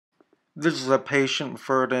This is a patient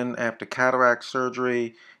referred in after cataract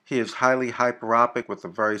surgery. He is highly hyperopic with a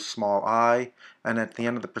very small eye, and at the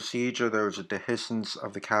end of the procedure there is a dehiscence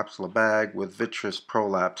of the capsular bag with vitreous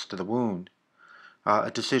prolapse to the wound.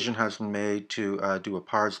 A decision has been made to do a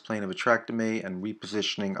pars plana vitrectomy and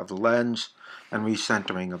repositioning of the lens and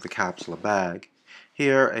recentering of the capsular bag.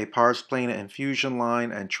 Here, a pars plana infusion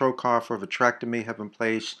line and trocar for vitrectomy have been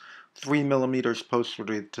placed 3 millimeters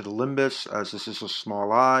posterior to the limbus, as this is a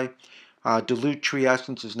small eye. Dilute tree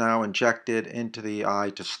essence is now injected into the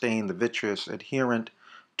eye to stain the vitreous adherent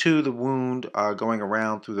to the wound, going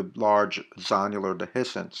around through the large zonular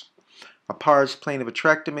dehiscence. A pars plana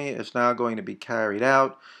vitrectomy is now going to be carried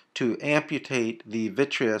out to amputate the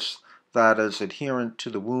vitreous that is adherent to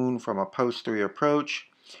the wound from a posterior approach.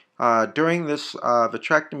 During this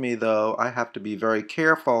vitrectomy, though, I have to be very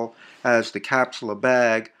careful as the capsular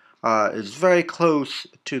bag is very close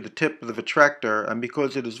to the tip of the vitrector, and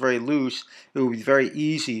because it is very loose, it will be very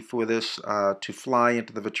easy for this to fly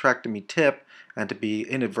into the vitrectomy tip and to be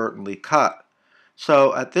inadvertently cut.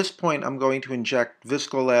 So at this point, I'm going to inject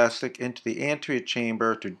viscoelastic into the anterior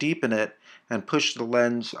chamber to deepen it and push the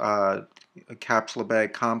lens capsular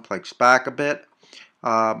bag complex back a bit.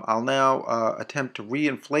 I'll now attempt to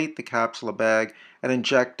reinflate the capsular bag and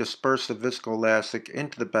inject dispersive viscoelastic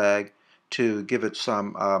into the bag to give it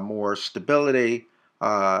some more stability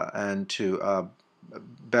and to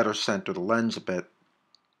better center the lens a bit.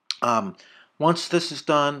 Once this is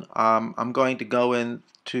done, I'm going to go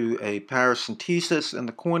into a paracentesis in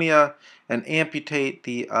the cornea and amputate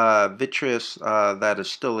the vitreous that is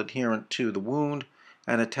still adherent to the wound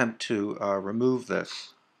and attempt to remove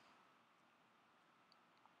this.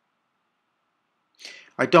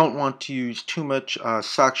 I don't want to use too much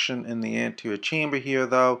suction in the anterior chamber here,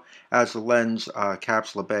 though, as the lens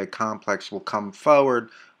capsular bag complex will come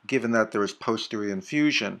forward given that there is posterior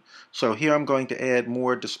infusion. So here I'm going to add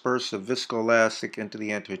more dispersive viscoelastic into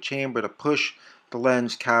the anterior chamber to push the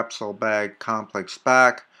lens capsule bag complex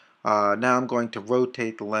back. Now I'm going to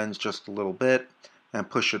rotate the lens just a little bit and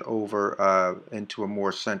push it over into a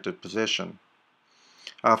more centered position.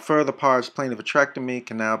 Further pars plana vitrectomy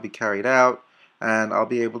can now be carried out, and I'll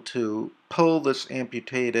be able to pull this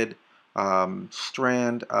amputated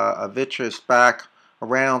strand of vitreous back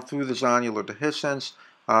around through the zonular dehiscence,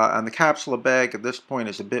 and the capsular bag at this point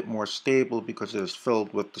is a bit more stable because it is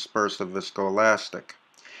filled with dispersive viscoelastic.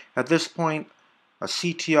 At this point, a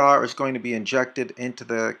CTR is going to be injected into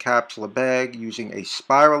the capsular bag using a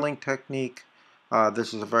spiraling technique.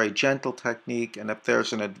 This is a very gentle technique, and if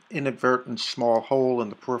there's an inadvertent small hole in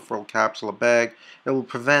the peripheral capsular bag, it will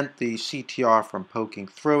prevent the CTR from poking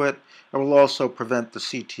through it. It will also prevent the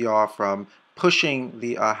CTR from pushing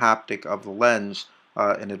the haptic of the lens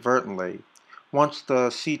inadvertently. Once the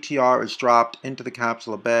CTR is dropped into the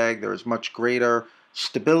capsular bag, there is much greater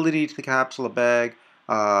stability to the capsular bag.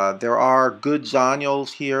 There are good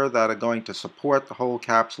zonules here that are going to support the whole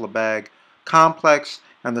capsular bag complex,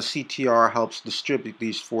 and the CTR helps distribute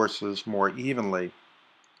these forces more evenly.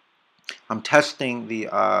 I'm testing the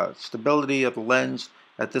stability of the lens.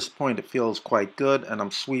 At this point it feels quite good, and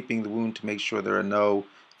I'm sweeping the wound to make sure there are no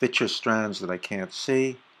vitreous strands that I can't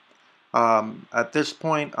see. At this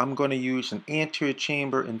point I'm going to use an anterior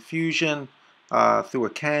chamber infusion through a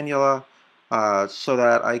cannula so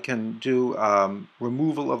that I can do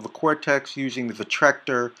removal of the cortex using the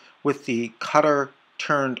vitrector with the cutter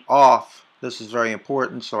turned off. This is very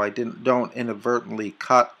important so I don't inadvertently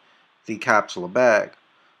cut the capsular bag.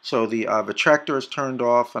 So the vitrector is turned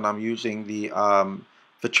off, and I'm using the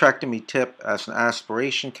vitrectomy tip as an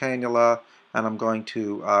aspiration cannula, and I'm going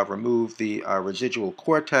to remove the residual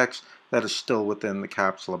cortex that is still within the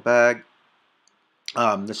capsular bag.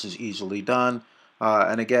 This is easily done,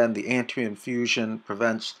 and again the anterior infusion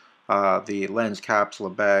prevents the lens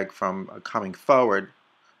capsular bag from coming forward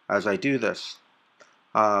as I do this.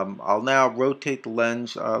 I'll now rotate the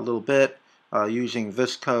lens a little bit using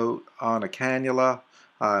visco on a cannula,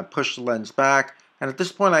 push the lens back, and at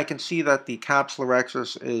this point I can see that the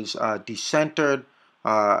capsulorrhexis is decentered,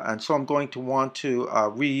 and so I'm going to want to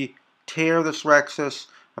re-tear this rhexis.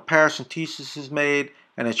 A paracentesis is made,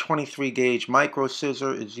 and a 23 gauge micro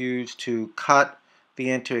scissor is used to cut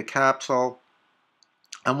the anterior capsule.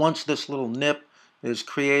 And once this little nip is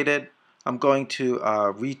created, I'm going to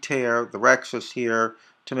re-tear the rhexis here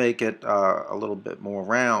to make it a little bit more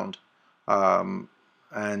round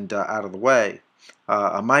and out of the way.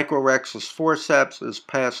 A microrhexis forceps is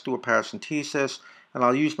passed through a paracentesis, and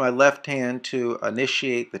I'll use my left hand to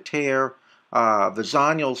initiate the tear. The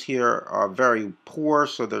zonules here are very poor,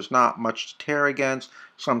 so there's not much to tear against,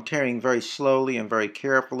 So I'm tearing very slowly and very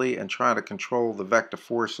carefully and trying to control the vector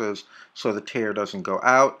forces so the tear doesn't go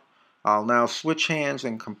out. I'll now switch hands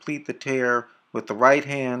and complete the tear with the right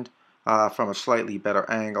hand from a slightly better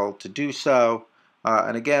angle to do so.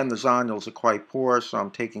 And again, the zonules are quite poor, so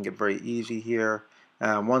I'm taking it very easy here.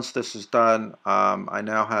 And once this is done, I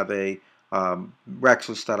now have a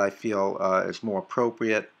rhexis that I feel is more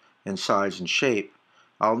appropriate in size and shape.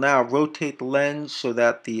 I'll now rotate the lens so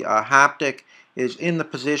that the haptic is in the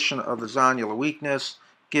position of the zonular weakness,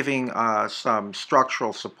 giving some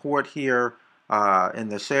structural support here in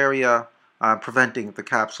this area, preventing the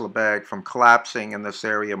capsular bag from collapsing in this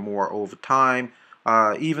area more over time.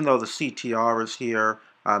 Even though the CTR is here,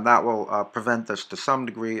 that will prevent this to some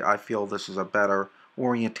degree. I feel this is a better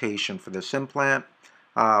orientation for this implant.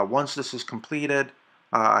 Once this is completed,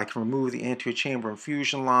 I can remove the anterior chamber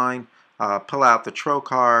infusion line, pull out the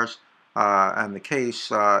trocars, and the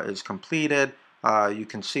case is completed. You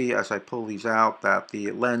can see as I pull these out that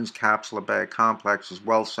the lens capsular bag complex is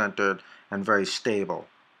well centered and very stable.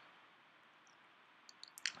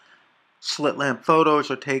 Slit lamp photos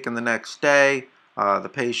are taken the next day. The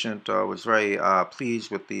patient was very pleased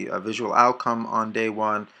with the visual outcome on day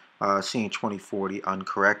 1, seeing 20/40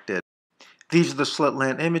 uncorrected. These are the slit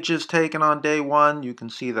lamp images taken on day 1. You can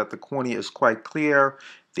see that the cornea is quite clear.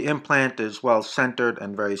 The implant is well centered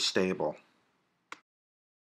and very stable.